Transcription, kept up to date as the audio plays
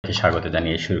সবাইকে স্বাগত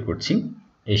জানিয়ে শুরু করছি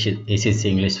HSC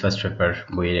ইংলিশ ফার্স্ট পেপার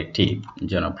বইয়ের একটি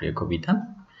জনপ্রিয় কবিতা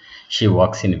শি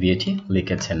ওয়াকস ইন বিউটি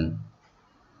লিখেছেন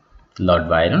লর্ড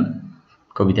বাইরন।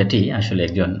 কবিতাটি আসলে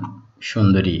একজন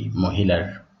সুন্দরী মহিলার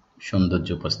সৌন্দর্য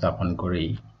উপস্থাপন করেই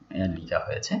লেখা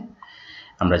হয়েছে।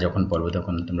 আমরা যখন পড়ব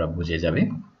তখন তোমরা বুঝে যাবে।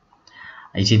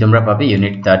 এই তোমরা পাবে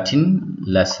ইউনিট 13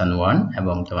 লেসন 1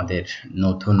 এবং তোমাদের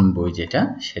নতুন বই যেটা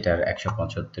সেটার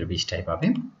 175 পৃষ্ঠায় পাবে।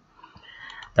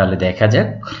 তাহলে দেখা যাক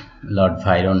লর্ড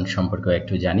বাইরন সম্পর্কে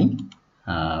একটু জানি।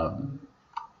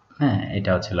 এটা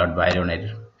হচ্ছে লর্ড বাইরনের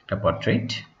একটা পোর্ট্রেট।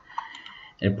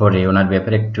 এরপরে ওনার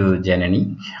ব্যাপারে একটু জেনে নিই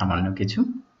সামান্য কিছু।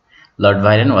 Lord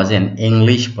Byron was an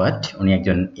English poet. উনি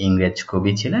একজন ইংরেজ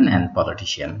কবি ছিলেন অ্যান্ড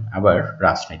পলিটিশিয়ান, আবার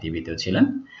রাজনীতিবিদও ছিলেন।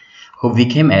 Who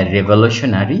became A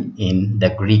revolutionary in the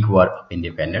Greek war of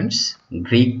independence.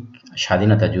 Greek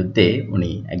স্বাধীনতা যুদ্ধে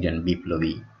উনি একজন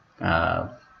বিপ্লবী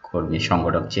কর্মী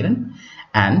সংগঠক ছিলেন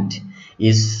and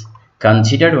is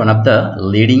considered one of the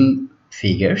leading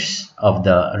figures of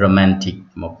the romantic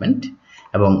movement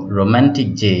এবং রোমান্টিক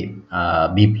যে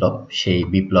বিপ্লব সেই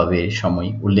বিপ্লবের সময়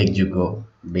উল্লেখযোগ্য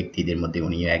ব্যক্তিদের মধ্যে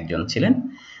উনি একজন ছিলেন।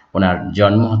 ওনার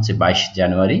জন্ম হচ্ছে 22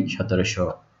 জানুয়ারি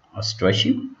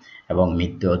 1788 এবং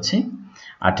মৃত্যু হচ্ছে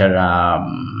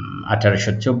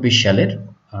 1824 সালের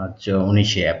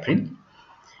 19 এপ্রিল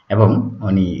এবং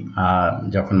উনি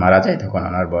যখন মারা যায় তখন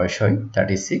ওনার বয়স হয়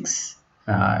 36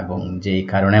 এবং যে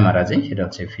কারণে মারা যায় সেটা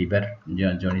হচ্ছে ফিভার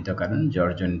জনিত কারণ, জ্বর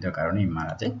জনিত কারণেই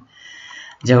মারা যায়।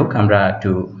 যাই হোক, আমরা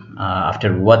একটু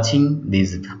আফটার ওয়াচিং দিস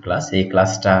ক্লাস, এই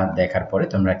ক্লাসটা দেখার পরে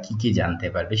তোমরা কি কি জানতে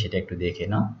পারবে সেটা একটু দেখে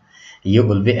নাও। You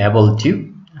will be able to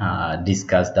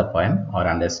discuss the poem or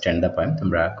understand the poem.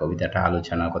 তোমরা কবিতাটা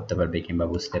আলোচনা করতে পারবে কিংবা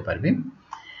বুঝতে পারবে।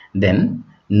 দেন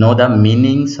know the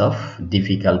meanings of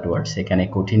difficult ওয়ার্ডস। এখানে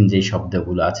কঠিন যে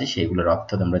শব্দগুলো আছে সেগুলোর অর্থ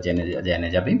তোমরা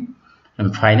জেনে যাবে। And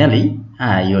finally,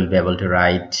 you will be able to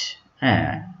write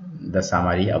the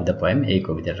summary of the poem. এই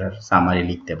কবিতাটার সামারি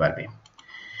লিখতে পারবে।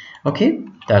 ওকে,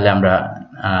 তাহলে আমরা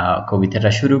কবিতাটা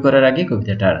শুরু করার আগে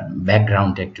কবিতাটার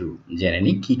ব্যাকগ্রাউন্ড একটু জেনে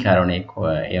নিই, কি কারণে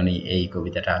উনি এই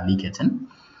কবিতাটা লিখেছেন।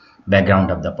 Background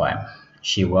of the poem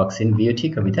she walks in beauty,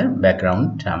 কবিতার ব্যাকগ্রাউন্ড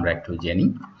আমরা একটু জেনি।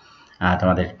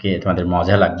 তোমাদের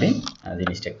মজা লাগবে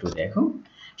জিনিসটা একটু দেখো।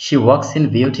 She Walks in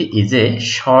Beauty is a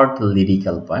short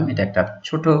lyrical poem. এটা একটা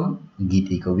ছোট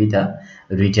গীতি কবিতা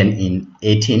written in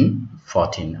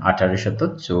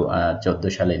 1814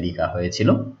 সালে লেখা হয়েছিল।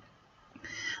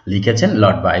 লিখেছেন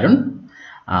Lord Byron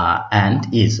and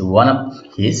is one of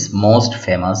his most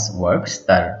famous works.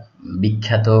 তার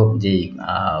বিখ্যাত যে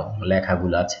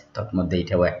লেখাগুলো আছে তার মধ্যে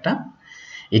এটাও একটা।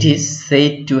 It is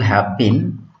said to have been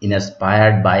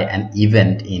inspired by an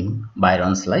event in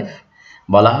Byron's life.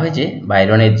 বলা হয় যে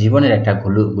বাইরনের জীবনের একটা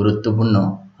গুরুত্বপূর্ণ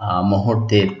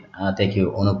মুহূর্তের থেকে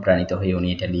অনুপ্রাণিত হয়ে উনি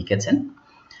এটা লিখেছেন।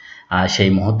 সেই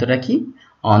মুহূর্তটা কি?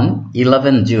 অন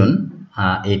 11 জুন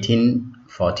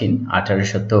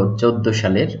 1814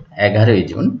 সালের 11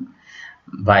 June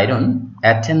Byron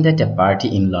attended A party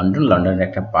in London. লন্ডনের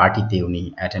একটা পার্টিতে উনি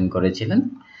অ্যাটেন্ড করেছিলেন।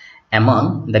 Among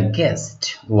the guest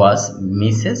was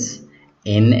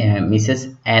Mrs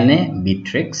অ্যানে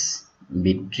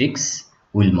বিট্রিক্স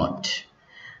Wilmot.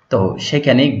 তো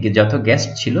সেখানে যত গেস্ট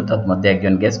ছিল তার মধ্যে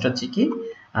একজন গেস্ট হচ্ছে কি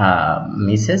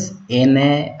মিসেস এনে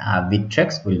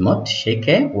বিট্রিক্স উইলমট।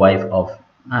 সেকে wife of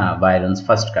বাইরনস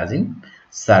first cousin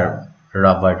sir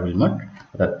Robert Wilmot,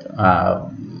 অর্থাৎ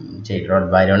যে লর্ড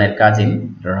বাইরনের কাজিন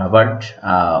রবার্ট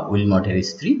উইলমটের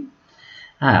স্ত্রী।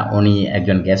 উনি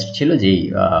একজন গেস্ট ছিল যেই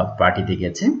পার্টিতে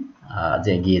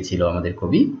গিয়েছিল আমাদের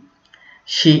কবি।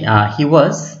 হি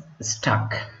ওয়াজ স্টাক,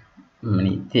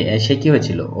 মানে সে কি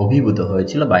হয়েছিল? অভিভূত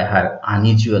হয়েছিল বাই হার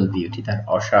আনইউজুয়াল বিউটি, তার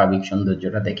অস্বাভাবিক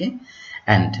সৌন্দর্যটা দেখে।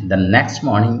 And the next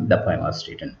morning the poem was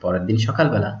written. পরের দিন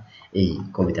সকালবেলা এই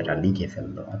কবিতাটা লিখে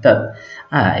ফেললো। অর্থাৎ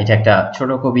এটা একটা ছোট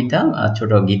কবিতা,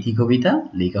 ছোট গীতি কবিতা,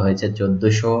 লেখা হয়েছে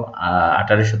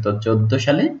 1814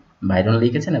 সালে বাইরন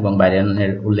লিখেছেন এবং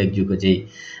বাইরনের উল্লেখযোগ্য যে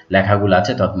লেখাগুলো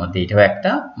আছে তার মধ্যে এটাও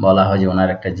একটা। বলা হয় যে ওনার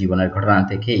একটা জীবনের ঘটনা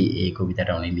থেকে এই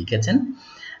কবিতাটা উনি লিখেছেন।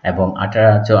 এবং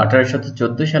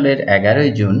 1814 সালের 11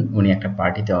 জুন উনি একটা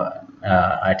পার্টিতে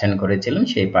অ্যাটেন্ড করেছিলেন।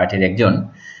 সেই পার্টির একজন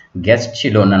গেস্ট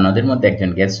ছিল, অন্যান্যদের মধ্যে একজন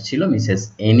গেস্ট ছিল মিসেস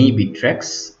এনি বিট্রিক্স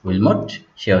উইলমট।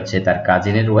 সে হচ্ছে তার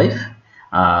কাজিনের ওয়াইফ,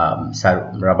 স্যার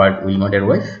রবার্ট উইলমটের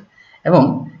ওয়াইফ। এবং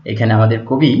এখানে আমাদের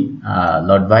কবি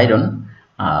লর্ড বাইরন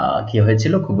কি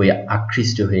হয়েছিল? খুবই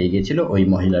আকৃষ্ট হয়ে গিয়েছিল ওই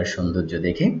মহিলার সৌন্দর্য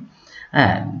দেখে।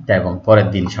 এবং পরের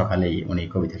দিন সকালেই উনি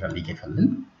কবিতাটা লিখে ফেললেন।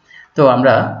 তো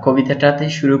আমরা কবিতাটাতে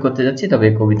শুরু করতে যাচ্ছি, তবে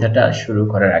কবিতাটা শুরু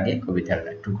করার আগে কবিতার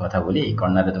একটু কথা বলি। এই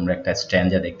কর্নারে তোমরা একটা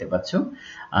স্ট্যান্জা দেখতে পাচ্ছ,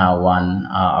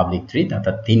 1/3,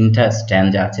 অর্থাৎ 3টা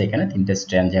স্ট্যান্জা আছে এখানে। 3টে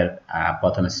স্ট্যান্জার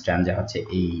প্রথম স্ট্যান্জা হচ্ছে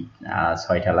এই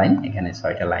 6টা লাইন, এখানে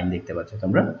 6টা লাইন দেখতে পাচ্ছ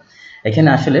তোমরা। এখানে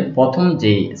আসলে প্রথম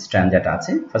যে স্ট্যান্জাটা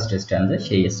আছে, ফার্স্ট স্ট্যান্জা,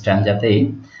 সেই স্ট্যান্জাতেই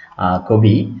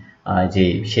কবি যে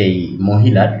সেই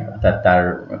মহিলার অর্থাৎ তার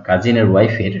কাজিনের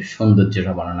ওয়াইফের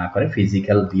সৌন্দর্যটা বর্ণনা করে,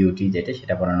 ফিজিক্যাল বিউটি যেটা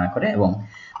সেটা বর্ণনা করে। এবং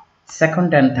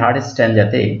সেকেন্ড অ্যান্ড থার্ড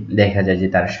স্ট্যান্জাতে দেখা যায় যে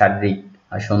তার শারীরিক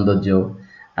সৌন্দর্য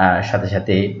সাথে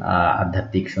সাথে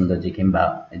আধ্যাত্মিক সৌন্দর্য কিংবা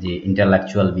যে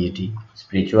ইন্টেলেকচুয়াল বিউটি,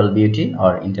 স্পিরিচুয়াল বিউটি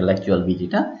আর ইন্টেলেকচুয়াল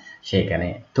বিউটিটা সে এখানে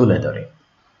তুলে ধরে।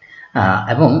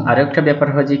 এবং আরো একটা ব্যাপার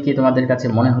হয় যে কি তোমাদের কাছে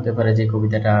মনে হতে পারে যে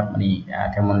কবিতাটা মানে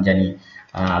কেমন জানি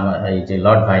এই যে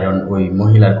লর্ড বাইরন ওই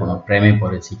মহিলার কোনো প্রেমে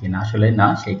পড়েছে কিনা। আসলে না,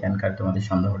 সেইখানকার তোমাদের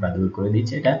সন্দেহটা দূর করে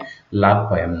দিচ্ছে। এটা লাভ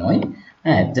পয়েম নয়,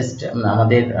 হ্যাঁ, জাস্ট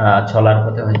আমাদের চলার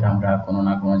পথে হয়তো আমরা কোনো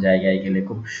না কোনো জায়গায় গেলে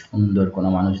খুব সুন্দর কোনো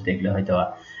মানুষ দেখলে হয়তো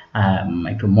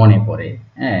একটু মনে পড়ে,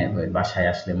 হ্যাঁ, বাসায়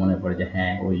আসলে মনে পড়ে যে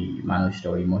হ্যাঁ ওই মানুষটা,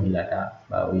 ওই মহিলাটা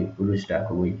বা ওই পুরুষটা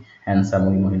খুবই হ্যান্ডসাম,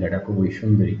 ওই মহিলাটা খুবই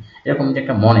সুন্দরী, এরকম যে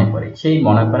একটা মনে পড়ে, সেই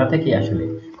মনে পড়া থেকেই আসলে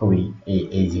কবি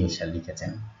এই জিনিসটা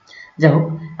লিখেছেন। যাই হোক,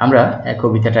 আমরা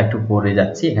কবিতাটা একটু পড়ে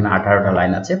যাচ্ছি। এখানে 18টা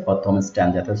লাইন আছে, প্রথম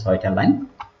স্ট্যান্জাতে 6টা লাইন।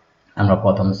 আমরা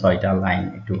প্রথম 6টা লাইন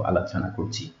একটু আলোচনা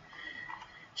করছি।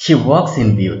 She walks in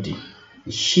beauty,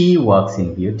 she walks in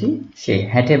beauty, সে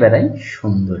হেঁটে বেড়ায়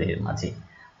সুন্দরের মাঝে।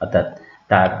 অর্থাৎ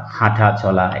তার হাঁটা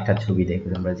চলা একটা ছবি দেখবে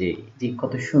আমরা যে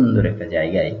কত সুন্দর একটা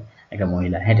জায়গায় একটা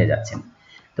মহিলা হেঁটে যাচ্ছেন।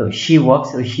 তো she walks,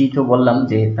 ওই she তো বললাম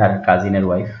যে তার কাজিনের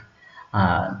ওয়াইফ।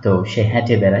 তো সে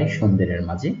হেঁটে বেড়ায় সুন্দরের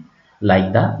মাঝে, like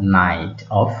the night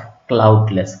of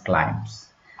cloudless climes.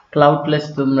 Cloudless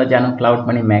তোমরা জানো, ক্লাউড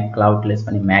মানে মেঘ, ক্লাউডলেস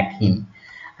মানে মেঘহীন।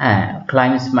 হ্যাঁ,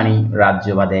 ক্লাইমস মানে রাজ্য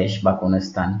বা দেশ বা কোন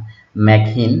স্থান,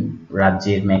 মেঘহীন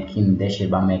রাজ্যের, মেঘহীন দেশের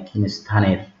বা মেঘহীন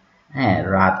স্থানের, হ্যাঁ,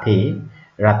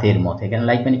 রাতের মতো। এখানে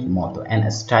লাইক মানে কি মতো। অ্যান্ড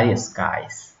স্টারি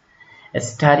স্কাইস,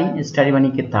 স্টারি মানে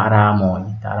কি তারাময়,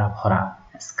 তারা ভরা।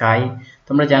 স্কাই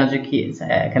তোমরা জানো যে কি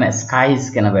এখানে স্কাইস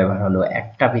কেন ব্যবহার হলো,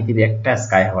 একটা পৃথিবী একটা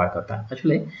স্কাই হওয়ার কথা।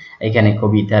 আসলে এখানে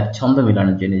কবিতার ছন্দ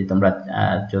মিলানোর জন্য যে তোমরা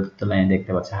চতুর্থ লাইনে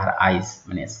দেখতে পাচ্ছ হার আইস,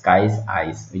 মানে স্কাইস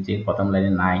আইস, ওই যে প্রথম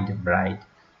লাইনে নাইট ব্রাইট,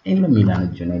 এগুলো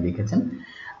মিলানোর জন্য লিখেছেন।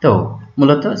 তো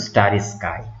মূলত স্টারি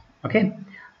স্কাই, ওকে।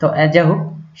 তো যাই হোক,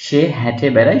 সে হেঁটে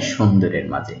বেড়ায় সুন্দরের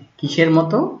মাঝে, কিসের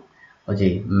মতো, ওই যে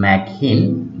মেঘহীন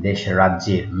দেশ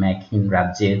রাজ্যের, মেঘহীন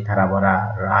রাজ্যের ধারাভরা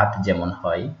রাত যেমন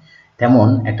হয় তেমন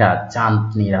একটা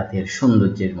চাঁদনি রাতের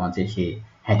সৌন্দর্যের মাঝে সে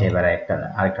হেঁটে বেড়ায়।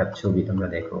 আরেকটা ছবি তোমরা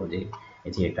দেখো যে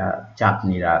এই যে এটা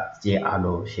চাঁদনি রাত, যে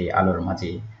আলো, সেই আলোর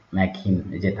মাঝে মেঘহীন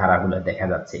যে তারাগুলো দেখা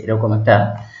যাচ্ছে, এরকম একটা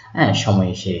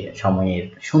সময়ের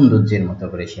সৌন্দর্যের মতো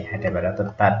করে সে হেঁটে বেড়ায়। তো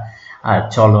তার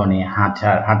চলনে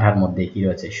হাঁটার মধ্যে কি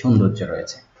রয়েছে, সৌন্দর্য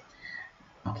রয়েছে,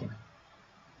 ওকে।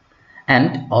 And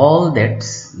all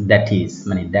that is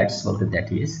মানে দ্যাটস বলতে that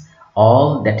is, all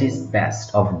that is best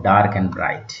of dark and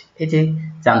bright, এই যে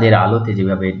চাঁদের আলোতে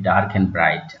যেভাবে ডার্ক অ্যান্ড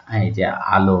ব্রাইট, এই যে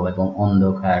আলো এবং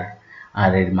অন্ধকার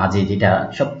আর এর মাঝে যেটা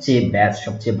সবচেয়ে বেস্ট,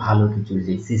 সবচেয়ে ভালো কিছু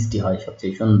যে সৃষ্টি হয়,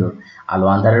 সবচেয়ে সুন্দর আলো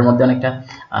আন্ধারের মধ্যে অনেকটা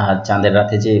চাঁদের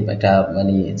রাতে যে একটা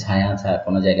মানে ছায়া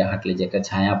কোনো জায়গায় হাঁটলে যে একটা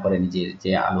ছায়া পড়ে নিজের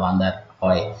যে আলো আন্ধার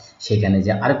হয়, সেখানে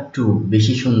যে আরেকটু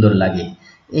বেশি সুন্দর লাগে।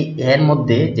 এর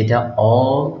মধ্যে যেটা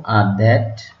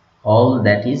all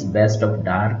that is best of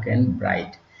dark and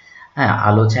bright, হ্যাঁ,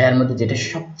 আলো ছায়ার মধ্যে যেটা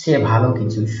সবচেয়ে ভালো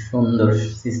কিছু সুন্দর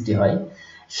সৃষ্টি হয়,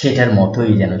 সেটার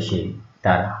মতোই যেন সে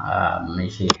তার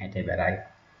সে হেঁটে বেড়ায়।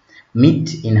 Meet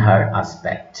in her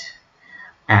aspect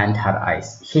and her আইস,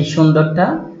 সেই সুন্দরটা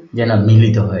যেন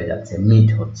মিলিত হয়ে যাচ্ছে, মিট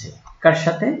হচ্ছে কার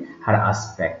সাথে, হার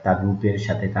আসপেক্ট, তার রূপের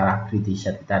সাথে, তার আকৃতির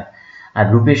সাথে, তার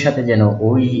রূপের সাথে যেন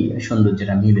ওই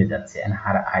সৌন্দর্যটা মিলে যাচ্ছে। অ্যান্ড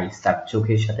হার আইস, তার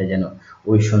চোখের সাথে যেন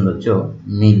ওই সৌন্দর্য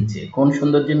মিলছে। কোন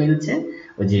সৌন্দর্য মিলছে,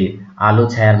 ওই যে আলো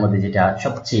ছায়ার মধ্যে যেটা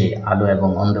সবচেয়ে, আলো এবং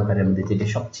অন্ধকারের মধ্যে যেটা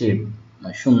সবচেয়ে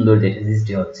সুন্দর যেটা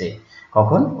সৃষ্টি হচ্ছে,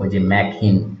 কখন, ওই যে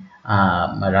মেঘহীন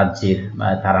রাজ্যের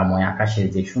তারাময় আকাশের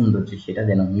যে সৌন্দর্য, সেটা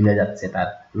যেন মিলে যাচ্ছে তার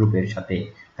রূপের সাথে,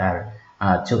 তার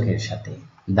চোখের সাথে।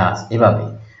 দাস এভাবে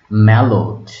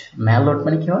ম্যালোড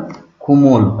মানে কি হয়,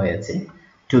 কোমল হয়েছে,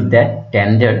 টু দ্যাট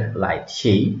টেন্ডার লাইট,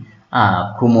 সেই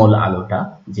কোমল আলোটা,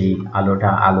 যে আলোটা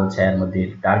আলো ছায়ার মধ্যে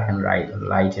ডার্ক অ্যান্ড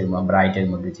লাইটের ব্রাইটের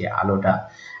মধ্যে যে আলোটা,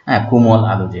 কোমল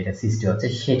আলো যেটা সৃষ্টি হচ্ছে,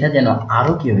 সেটা যেন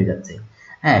আরো কি হয়ে যাচ্ছে,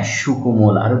 হ্যাঁ,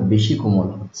 সুকোমল, আরো বেশি কোমল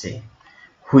হচ্ছে।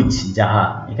 হুইচ, যাহা,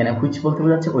 এখানে হুইচ বলতে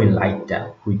বোঝাচ্ছে ওই লাইটটা,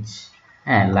 হুইচ,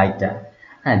 হ্যাঁ, লাইটটা,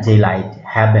 হ্যাঁ, যে লাইট,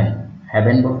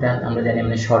 হ্যাভেন বলতে আমরা জানি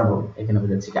মানে স্বর্গ, এখানে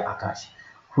বোঝাচ্ছে কি আকাশ।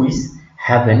 Which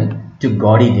heaven to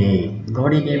gaudy day.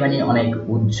 Gaudy day মানে অনেক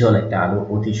উজ্জ্বল একটা আলো,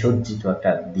 অতি সজ্জিত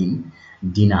একটা দিন।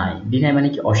 deny মানে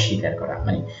কি অস্বীকার করা,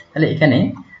 মানে তাহলে এখানে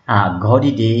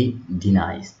gaudy day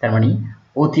denies, তার মানে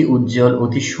অতি উজ্জ্বল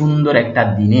অতি সুন্দর একটা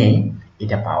দিনে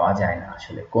এটা পাওয়া যায় না।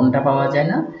 আসলে কোনটা পাওয়া যায়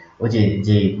না? ওই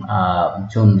যে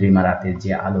চন্দ্রিমা রাতের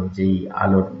যে আলো, যেই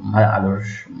আলোর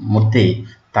মধ্যে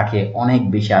তাকে অনেক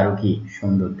বেশি আরো কি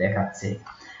সুন্দর দেখাচ্ছে।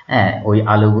 হ্যাঁ, ওই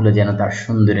আলোগুলো যেন তার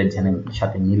সৌন্দর্যের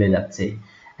সাথে মিলে যাচ্ছে।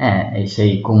 হ্যাঁ,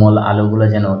 সেই কোমল আলোগুলো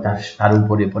যেন তার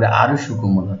উপরে পরে আরো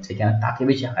সুকোমল হচ্ছে, কেন তাকে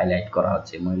বেশি হাইলাইট করা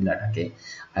হচ্ছে মহিলাটাকে।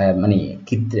 মানে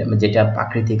কৃত্রিম যেটা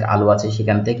প্রাকৃতিক আলো আছে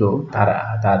সেখান থেকেও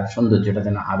তার সৌন্দর্যটা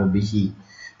যেন আরো বেশি।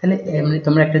 তাহলে মানে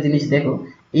তোমরা একটা জিনিস দেখো,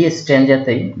 এই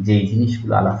স্ট্যান্ডাতে যে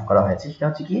জিনিসগুলো আলাপ করা হয়েছে সেটা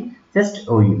হচ্ছে কি জাস্ট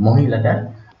ওই মহিলাটার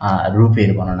রূপের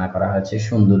বর্ণনা করা হয়েছে,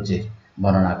 সৌন্দর্যের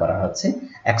বর্ণনা করা হচ্ছে,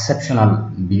 এক্সেপশনাল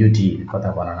বিউটির কথা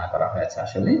বর্ণনা করা হয়েছে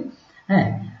আসলে। হ্যাঁ,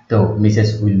 তো মিসেস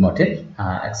উইলমটের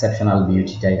এক্সেপশনাল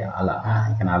বিউটিটাই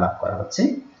এখানে আলাপ করা হচ্ছে।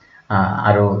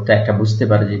 আরও তো একটা বুঝতে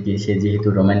পারো যে কি, সে যেহেতু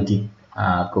রোম্যান্টিক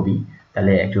কবি,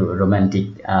 তাহলে একটু রোম্যান্টিক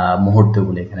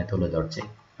মুহূর্তগুলো এখানে তুলে ধরছে।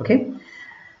 ওকে,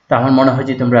 তো আমার মনে হয়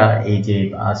যে তোমরা এই যে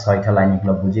 6টা লাইন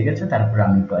এগুলো বুঝে গেছো। তারপর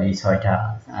আমি এই 6টা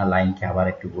লাইনকে আবার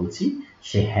একটু বলছি।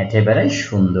 সে হেঁটে বেড়ায়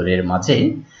সুন্দরের মাঝে,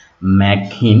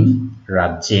 মেঘহীন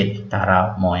রাজ্যের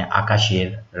তারাময় আকাশের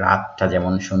রাতটা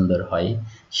যেমন সুন্দর হয়,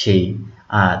 সেই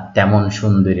তেমন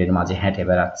সুন্দরের মাঝে হেঁটে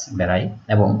বেড়ায়,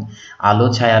 এবং আলো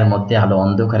ছায়ার মধ্যে, আলো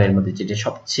অন্ধকারের মধ্যে যেটা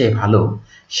সবচেয়ে ভালো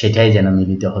সেটাই যেন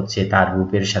মিলিত হচ্ছে তার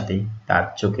রূপের সাথে, তার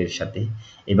চোখের সাথে।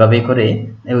 এভাবে করে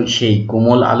সেই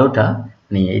কোমল আলোটা,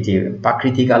 মানে এই যে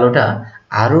প্রাকৃতিক আলোটা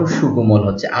আরো সুকোমল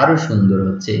হচ্ছে, আরো সুন্দর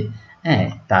হচ্ছে। হ্যাঁ,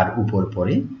 তার উপর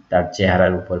পড়ে, তার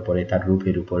চেহারার উপর পড়ে, তার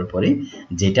রূপের উপর পড়ে,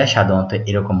 যেটা সাধারণত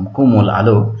এরকম কোমল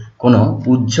আলো কোনো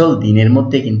উজ্জ্বল দিনের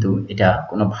মধ্যে, কিন্তু এটা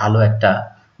কোনো ভালো একটা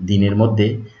দিনের মধ্যে,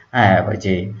 হ্যাঁ, ওই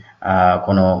যে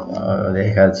কোনো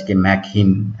দেখা যাচ্ছে কি মেঘহীন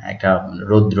একটা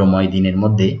রৌদ্রময় দিনের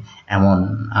মধ্যে এমন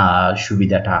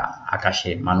সুবিধাটা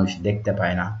আকাশে মানুষ দেখতে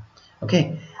পায় না। ওকে,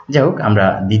 যাই হোক, আমরা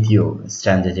দ্বিতীয়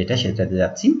স্ট্যান্ডে যেটা সেটাতে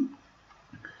যাচ্ছি।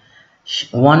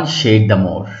 ওয়ান শেড দ্য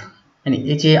মোর, মানে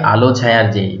এই যে আলো ছায়ার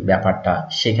যে ব্যাপারটা,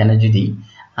 সেখানে যদি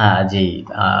যে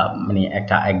মানে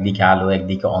একদিকে আলো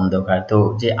একদিকে অন্ধকার, তো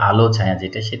যে আলো ছায়া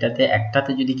যেটা, সেটাতে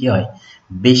একটাতে যদি কি হয়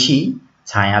বেশি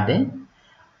ছায়া দেয়,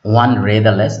 ওয়ান রে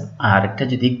দ্য লেস, আর একটা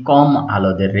যদি কম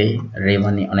আলো দেয়, রে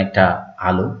মানে অনেকটা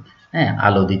আলো, হ্যাঁ,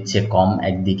 আলো দিচ্ছে কম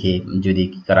একদিকে, যদি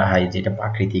কি করা হয় যেটা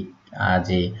প্রাকৃতিক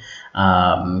যে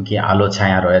কি আলো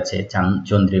ছায়া রয়েছে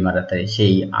চন্দ্রিমারাতে,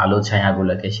 সেই আলো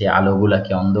ছায়াগুলোকে, সেই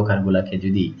আলোগুলাকে, অন্ধকারগুলাকে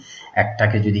যদি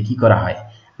একটাকে যদি কি করা হয়,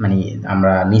 মানে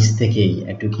আমরা নিচ থেকেই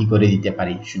একটু কি করে দিতে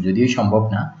পারি, যদিও সম্ভব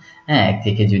না, হ্যাঁ, এক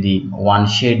থেকে যদি ওয়ান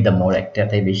শেড দ্য মোর,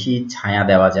 একটাতে বেশি ছায়া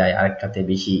দেওয়া যায় আর একটাতে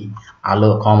বেশি আলো,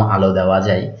 কম আলো দেওয়া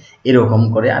যায়, এরকম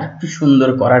করে আর একটু সুন্দর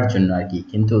করার জন্য আর কি।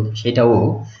 কিন্তু সেটাও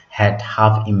had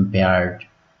half impaired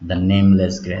the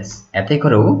নেমলেস grace, এতে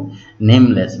করেও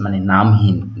নেমলেস মানে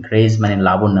নামহীন, গ্রেস মানে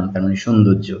লাবণ্য, তার মানে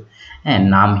সৌন্দর্য, হ্যাঁ,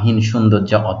 নামহীন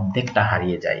সৌন্দর্য অর্ধেকটা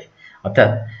হারিয়ে যায়। অর্থাৎ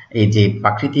এই যে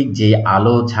প্রাকৃতিক যে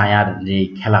আলো ছায়ার যে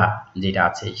খেলা যেটা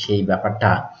আছে, সেই ব্যাপারটা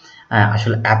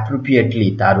আসলে অ্যাপ্রোপ্রিয়েটলি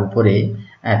তার উপরে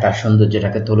তার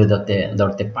সৌন্দর্যটাকে তুলে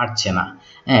ধরতে পারছে না।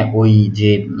 হ্যাঁ, ওই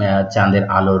যে চাঁদের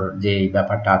আলোর যে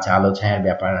ব্যাপারটা আছে, আলো ছায়ার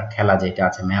ব্যাপার খেলা যেটা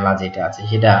আছে, মেলা যেটা আছে,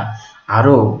 সেটা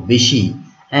আরো বেশি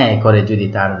হ্যাঁ করে যদি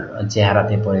তার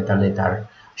চেহারাতে পড়ে, তাহলে তার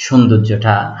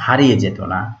সৌন্দর্যটা হারিয়ে যেত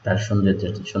না, তার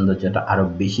সৌন্দর্যটা আরো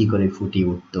বেশি করে ফুটিয়ে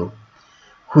উঠত।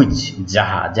 হুইচ,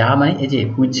 যাহা মানে এই যে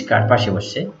হুইচ কার পাশে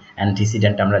বসছে,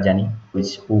 অ্যান্টিসিডেন্ট আমরা জানি,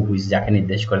 হুইচ যাকে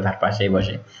নির্দেশ করে তার পাশেই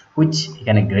বসে। হুইচ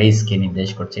এখানে গ্রেসকে নির্দেশ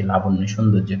করছে, লাবণ্য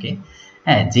সৌন্দর্যকে,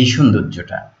 হ্যাঁ, যেই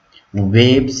সৌন্দর্যটা।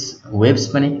 ওয়েভস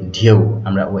মানে ঢেউ,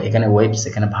 আমরা এখানে ওয়েভস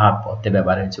এখানে ভাব পথে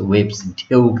ব্যবহার হয়েছে, ওয়েভস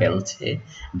ঢেউ খেলছে,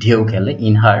 ঢেউ খেলে,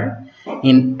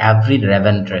 ইন এভরি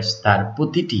রেভেন ড্রেস, তার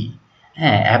প্রতিটি,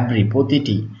 হ্যাঁ,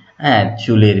 প্রতিটি, হ্যাঁ,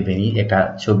 চুলের বেনি, একটা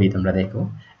ছবি তোমরা দেখো,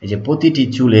 এই যে প্রতিটি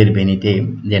চুলের বেনিতে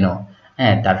যেন,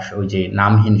 হ্যাঁ, তার ওই যে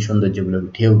নামহীন সৌন্দর্যগুলো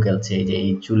ঢেউ খেলছে, যে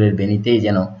এই চুলের বেনিতেই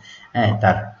যেন, হ্যাঁ,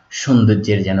 তার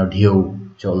সৌন্দর্যের যেন ঢেউ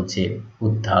চলছে,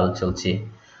 উত্তাল চলছে।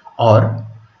 Or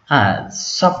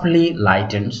softly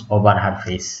লাইটেন্স over her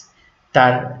face,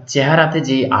 তার চেহারাতে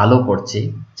যে আলো পড়ছে,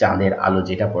 চাঁদের আলো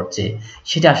যেটা পড়ছে,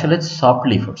 সেটা আসলে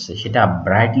সফটলি পড়ছে, সেটা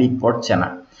ব্রাইটলি পড়ছে না।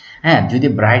 হ্যাঁ, যদি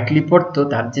ব্রাইটলি পড়তো,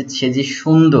 তার যে সে যে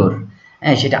সুন্দর,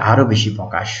 হ্যাঁ, সেটা আরো বেশি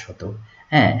প্রকাশ হতো।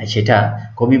 হ্যাঁ, সেটা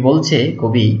কবি বলছে,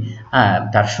 কবি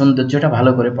তার সৌন্দর্যটা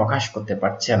ভালো করে প্রকাশ করতে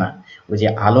পারছে না। ওই যে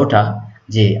আলোটা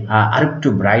যে আর একটু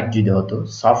ব্রাইট যদি হতো,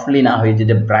 সফটলি না হয়ে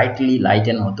যদি ব্রাইটলি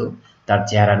লাইটেন হতো তার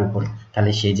চেহারার উপর,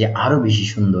 তাহলে সে যে আরো বেশি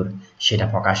সুন্দর সেটা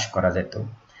প্রকাশ করা যেত।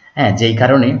 হ্যাঁ, যেই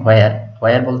কারণে হোয়ার,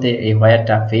 হোয়ার বলতে এই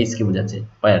হোয়ারটা ফেসকে বোঝাচ্ছে,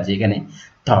 হোয়ার যেখানে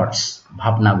থটস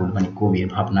ভাবনাগুলো মানে কবির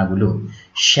ভাবনাগুলো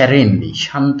সেরেনলি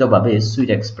শান্তভাবে সুইট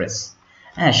এক্সপ্রেস,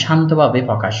 হ্যাঁ শান্তভাবে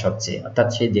প্রকাশ হচ্ছে, অর্থাৎ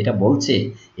সে যেটা বলছে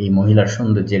এই মহিলার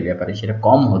সৌন্দর্যের ব্যাপারে সেটা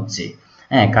কম হচ্ছে।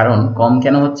 হ্যাঁ, কারণ কম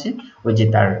কেন হচ্ছে, ওই যে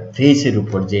তার ফেসের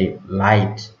উপর যে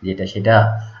লাইট যেটা সেটা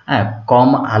হ্যাঁ কম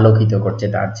আলোকিত করছে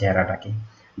তার চেহারাটাকে,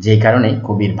 যেই কারণে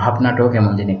কবির ভাবনাটাও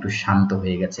কেমন যেন একটু শান্ত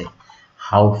হয়ে গেছে।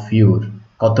 হাউ পিওর,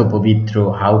 কত পবিত্র,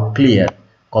 হাউ ক্লিয়ার,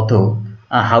 কত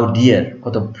হাউ ডিয়ার,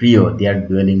 কত প্রিয়, দেয়ার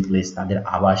ডুয়েলিং প্লেস, তাদের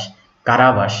আবাস,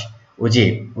 কারাবাস, ও যে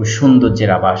ওই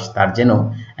সৌন্দর্যের আবাস, তার যেন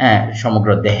সমগ্র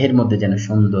দেহের মধ্যে যেন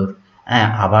সুন্দর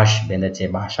আবাস বেঁধেছে,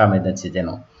 বাসা বেঁধেছে যেন।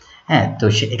 হ্যাঁ, তো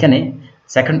এখানে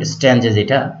সেকেন্ড স্ট্যান্ডে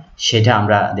যেটা সেটা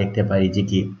আমরা দেখতে পারি যে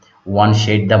কি one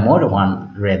shade the more one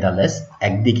রে দ্য লেস,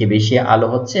 একদিকে বেশি আলো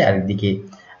হচ্ছে আর একদিকে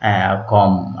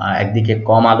কম, একদিকে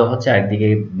কম আলো হচ্ছে আর একদিকে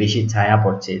বেশি ছায়া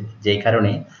পড়ছে, যেই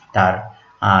কারণে তার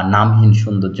নামহীন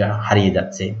সৌন্দর্য হারিয়ে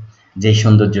যাচ্ছে, যে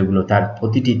সৌন্দর্যগুলো তার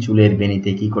প্রতিটি চুলের বেনিতে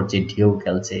কি করছে, ঢেউ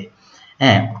খেলছে।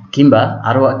 হ্যাঁ, কিংবা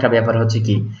আরো একটা ব্যাপার হচ্ছে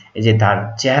কি, এই যে তার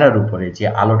চেহারার উপরে যে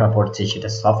আলোটা পড়ছে সেটা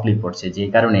সফটলি পড়ছে, যে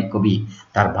কারণে কবি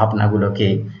তার ভাবনাগুলোকে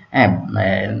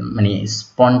মানে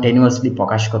স্পন্টেনিয়াসলি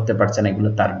প্রকাশ করতে পারছে না, এগুলো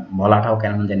তার বলাটাও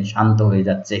কেমন জানি শান্ত হয়ে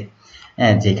যাচ্ছে।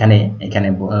 হ্যাঁ, যেখানে এখানে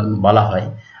বলা হয়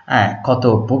কত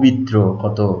পবিত্র,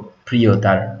 কত প্রিয়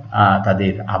তার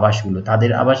তাদের আবাসগুলো,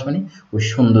 তাদের আবাস মানে ওই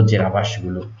সৌন্দর্যের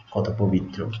আবাসগুলো কত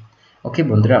পবিত্র। ওকে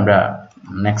বন্ধুরা, আমরা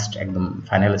নেক্সট একদম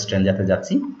ফাইনাল স্ট্যান্ডাতে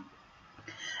যাচ্ছি।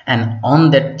 অ্যান্ড অন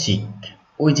দ্যাট চিক,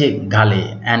 ওই যে গালে,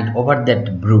 অ্যান্ড ওভার দ্যাট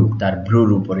ব্রু, তার ব্রুর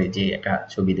উপরে যে একটা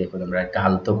ছবি দেখো তোমরা,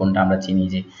 গাল তো কোনটা আমরা চিনি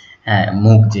যে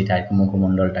মুখ, যেটা আর কি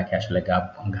মুখমণ্ডলটাকে আসলে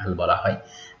গাল বলা হয়,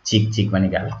 চিক চিক মানে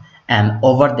গাল। অ্যান্ড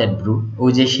ওভার দ্যাট ব্রু,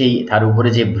 ওই যে সেই তার উপরে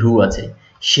যে ভ্রু আছে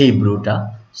সেই ভ্রুটা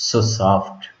সো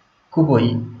সফট, খুবই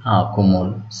কোমল,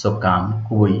 সো কাম,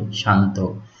 খুবই শান্ত,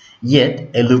 ইয়েট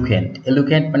এলুকেন্ট,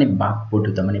 এলুকেন্ট মানে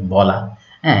বাকপটুতা মানে বলা,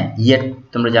 হ্যাঁ ইয়েট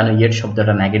তোমরা জানো ইয়েট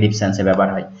শব্দটা নেগেটিভ সেন্সে ব্যবহার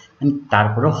হয়, মানে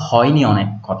তারপরেও হয়নি অনেক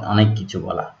কথা, অনেক কিছু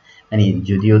বলা, মানে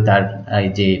যদিও তার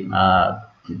যে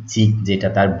চিক যেটা,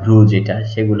 তার ভ্রু যেটা,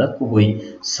 সেগুলো খুবই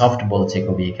সফট বলছে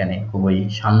কবি এখানে, খুবই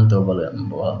শান্ত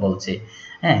বলছে।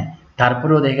 হ্যাঁ,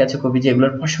 তারপরেও দেখা গেছে কবি যে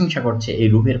এগুলোর প্রশংসা করছে, এই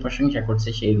রূপের প্রশংসা করছে,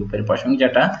 সেই রূপের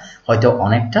প্রশংসাটা হয়তো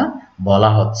অনেকটা বলা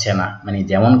হচ্ছে না, মানে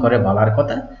যেমন করে বলার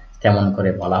কথা তেমন করে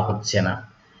বলা হচ্ছে না।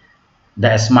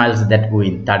 দ্য স্মাইলস দ্যাট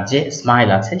উইন, তার যে স্মাইল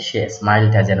আছে সে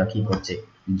স্মাইলটা যেন কি করছে,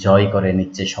 জয় করে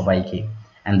নিচ্ছে সবাইকে।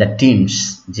 অ্যান্ড দ্য টিন্টস,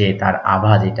 যে তার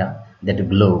আভা যেটা, দ্যাট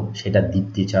গ্লো, সেটা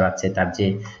দীপ্তি ছড়াচ্ছে, তার যে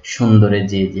সুন্দরের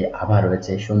যে যে আভা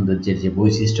রয়েছে, সৌন্দর্যের যে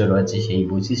বৈশিষ্ট্য রয়েছে, সেই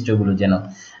বৈশিষ্ট্যগুলো যেন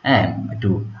একটু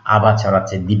আভা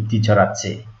ছড়াচ্ছে, দীপ্তি ছড়াচ্ছে।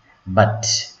 But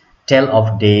tell of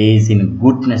days in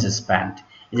goodness spend,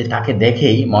 এই যে তাকে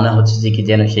দেখেই মনে হচ্ছে যে কি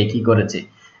যেন সে কি করেছে,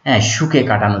 সুখে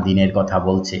কাটানো দিনের কথা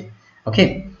বলছে। ওকে,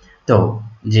 তো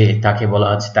যে তাকে বলা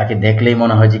হচ্ছে, তাকে দেখলেই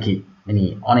মনে হয় যে কি মানে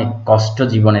অনেক কষ্ট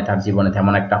জীবনে, তার জীবনে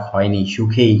তেমন একটা হয়নি,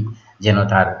 সুখেই যেন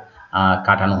তার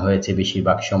কাটানো হয়েছে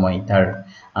বেশিরভাগ সময়। তার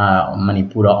মানে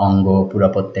পুরো অঙ্গ, পুরো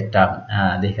প্রত্যেকটা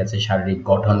দেখেছে শারীরিক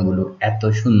গঠনগুলো এত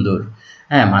সুন্দর।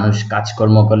 হ্যাঁ, মানুষ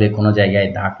কাজকর্ম করলে কোনো জায়গায়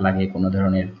দাগ লাগে, কোনো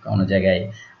ধরনের কোনো জায়গায়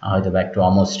হয়তো বা একটু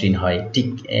অমসৃণ হয়, ঠিক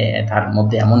তার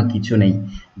মধ্যে এমন কিছু নেই,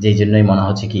 যেই জন্যই মনে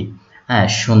হচ্ছে কি হ্যাঁ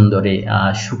সুন্দরে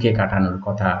সুখে কাটানোর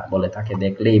কথা বলে, তাকে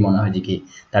দেখলেই মনে হয় যে কি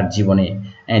তার জীবনে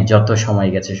যত সময়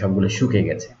গেছে সবগুলো সুখে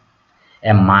গেছে।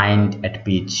 এ মাইন্ড অ্যাট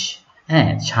পিচ, হ্যাঁ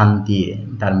শান্তি,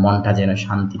 তার মনটা যেন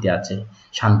শান্তিতে আছে,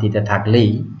 শান্তিতে থাকলেই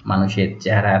মানুষের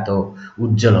চেহারা এত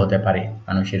উজ্জ্বল হতে পারে,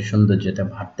 মানুষের সৌন্দর্যতে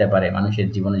ভাবতে পারে। মানুষের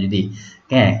জীবনে যদি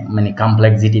মানে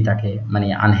কমপ্লেক্সিটি থাকে, মানে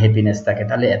আনহ্যাপিনেস থাকে,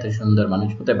 তাহলে এত সুন্দর মানুষ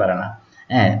হতে পারে না।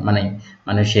 হ্যাঁ, মানে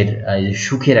মানুষের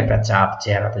সুখের একটা চাপ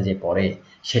চেহারাতে যে পড়ে,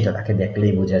 সেটা তাকে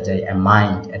দেখলেই বোঝা যায়। এ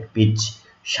মাইন্ড অ্যাট পিচ,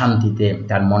 শান্তিতে,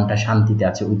 তার মনটা শান্তিতে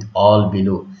আছে, উইথ অল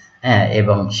বিলো, হ্যাঁ,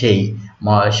 এবং সেই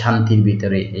শান্তির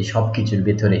ভিতরে, এই সব কিছুর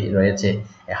ভিতরে রয়েছে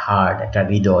হার্ট, একটা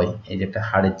হৃদয়, এই যে একটা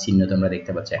হার্টের চিহ্ন তোমরা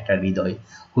দেখতে পাচ্ছ, একটা হৃদয়,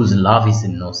 হুজ লাভ ইজ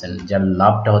ইনোসেন্ট, যার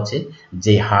লাভটা হচ্ছে,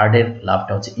 যে হার্টের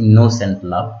লাভটা হচ্ছে ইনোসেন্ট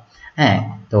লাভ। হ্যাঁ,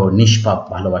 তো নিষ্পাপ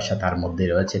ভালোবাসা তার মধ্যে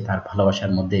রয়েছে, তার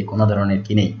ভালোবাসার মধ্যে কোনো ধরনের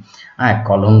কি নেই,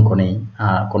 কলঙ্ক নেই,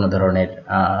 কোনো ধরনের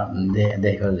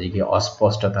দেখো যে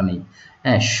অস্পষ্টতা নেই।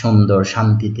 হ্যাঁ, সুন্দর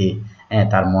শান্তিতে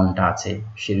তার মনটা আছে,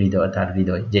 সে হৃদয়, তার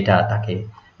হৃদয় যেটা তাকে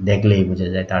দেখলেই বোঝা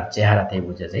যায়, তার চেহারাতেই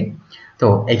বোঝা যায়। তো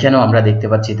এখানেও আমরা দেখতে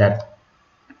পাচ্ছি তার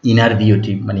ইনার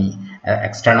বিউটি, মানে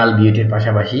এক্সটার্নাল বিউটির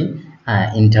পাশাপাশি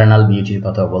ইন্টারনাল বিউটির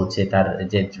কথা বলছে, তার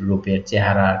যে রূপের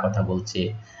চেহারার কথা বলছে,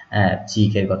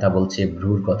 চিকের কথা বলছে,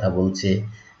 ভ্রুর কথা বলছে,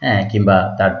 কিংবা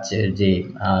তার যে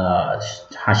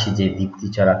হাসি যে দীপ্তি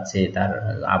ছড়াচ্ছে, তার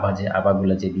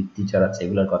আভাগুলো যে দীপ্তি ছড়াচ্ছে,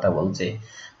 এগুলোর কথা বলছে।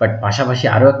 বাট পাশাপাশি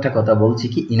আরও একটা কথা বলছে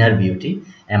কি, ইনার বিউটি,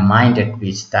 মাইন্ড এট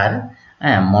পিস, তার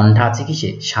মনটা আছে কি সে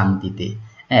শান্তিতে,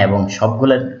 এবং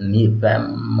সবগুলোর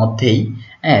মধ্যেই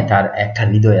তার একটা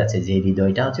হৃদয় আছে, যে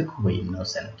হৃদয়টা হচ্ছে খুবই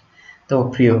ইনোসেন্ট। তো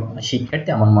প্রিয় শিক্ষার্থী,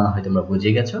 আমার মনে হয় তোমরা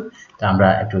বুঝে গেছো। তো আমরা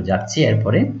একটু যাচ্ছি,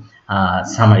 এরপরে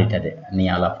সামারিটা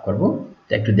নিয়ে আলাপ করব।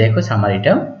 তো একটু দেখো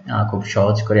সামারিটা, খুব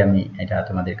সহজ করে আমি এটা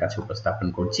তোমাদের কাছে উপস্থাপন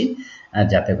করছি,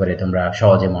 যাতে করে তোমরা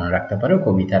সহজে মনে রাখতে পারো।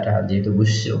 কবিতাটা যেহেতু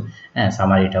বুঝছো,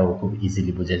 সামারিটাও খুব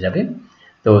ইজিলি বুঝে যাবে।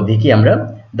 তো দেখি আমরা,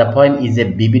 the poem is a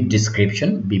vivid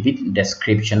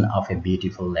description of a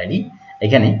beautiful lady.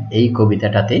 এখানে এই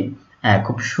কবিতাটাতে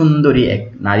খুব সুন্দরী এক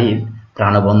নারীর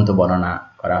প্রাণবন্ত বর্ণনা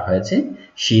করা হয়েছে।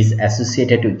 She is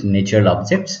associated with natural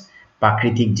objects,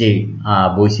 প্রাকৃতিক যে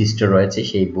বৈশিষ্ট্য রয়েছে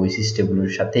সেই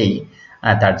বৈশিষ্ট্যগুলোর সাথেই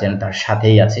তার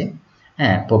সাথেই আছে।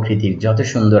 প্রকৃতির যত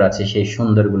সুন্দর আছে সেই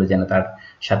সুন্দরগুলো যেন তার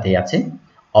সাথেই আছে।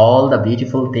 All the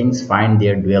beautiful things find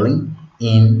there duelling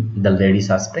in the ladies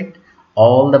aspect.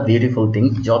 All the beautiful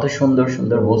things, যত সুন্দর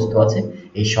সুন্দর বস্তু আছে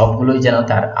এই সবগুলোই যেন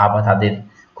তাদের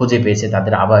খুঁজে পেয়েছে,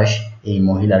 তাদের আবাস এই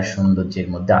মহিলার সৌন্দর্যের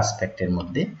মধ্যে, অ্যাসপেক্টের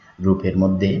মধ্যে, রূপের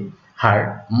মধ্যে। হার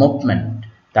মুভমেন্ট,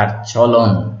 তার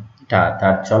চলনটা,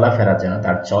 তার চলাফেরা যেন,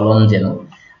 তার চলন যেন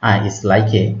is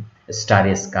like a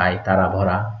starry sky, তারা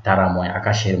ভরা তারাময়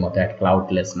আকাশের মতো, এক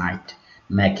ক্লাউডলেস নাইট,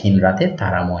 মেঘহীন রাতে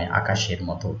তারাময় আকাশের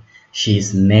মতো। শি ইজ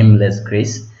নেমলেস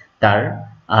গ্রেস, তার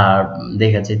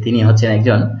দেখেছে তিনি হচ্ছেন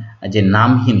একজন যে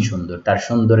নামহীন সুন্দর, তার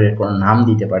সুন্দরের কোনো নাম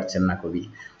দিতে পারছেন না কবি।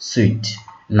 সুইট,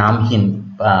 নামহীন,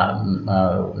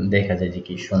 দেখা যায় যে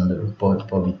কি সুন্দর,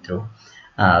 পবিত্র,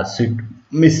 সুইট,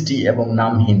 মিষ্টি এবং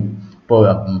নামহীন,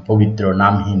 পবিত্র,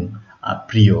 নামহীন,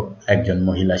 প্রিয় একজন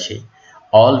মহিলা সে।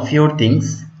 অল পিওর থিংস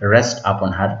রেস্ট আপন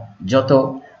হার, যত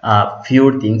পিওর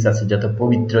থিংস আছে, যত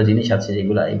পবিত্র জিনিস আছে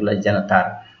এগুলা যেন তার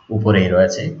উপরেই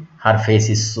রয়েছে। হার ফেস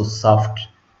ইজ সো সফট,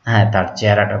 তার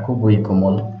চেহারাটা খুবই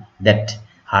কোমল। দ্যাট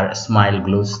হার স্মাইল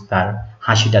গ্লোস, তার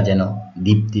হাসিটা যেন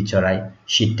দীপ্তি ছড়ায়।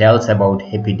 She tales about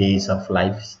happy days of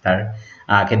life,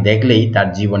 তারকে দেখলেই তার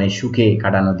জীবনে সুখে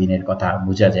কাটানো দিনের কথা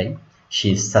বোঝা যায়। She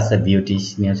is such a beauty,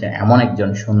 তিনি হচ্ছে এমন একজন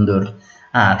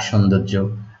সৌন্দর্য,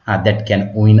 that can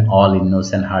win all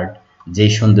innocent heart, যে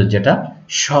সৌন্দর্যটা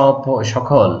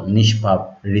সকল নিষ্পাপ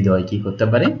হৃদয় কি করতে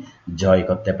পারে, জয়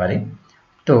করতে পারে।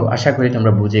 তো আশা করি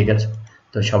তোমরা বুঝে গেছো।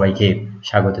 তো সবাইকে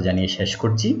স্বাগত জানিয়ে শেষ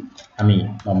করছি। আমি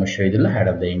Mohammad Shahidullah, head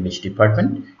of the English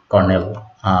department, colonel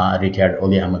retired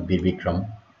অলি আহমদ বীর বিক্রম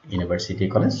ইউনিভার্সিটি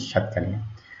কলেজ, সাতকানিয়া।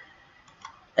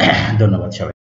 ধন্যবাদ সবাই।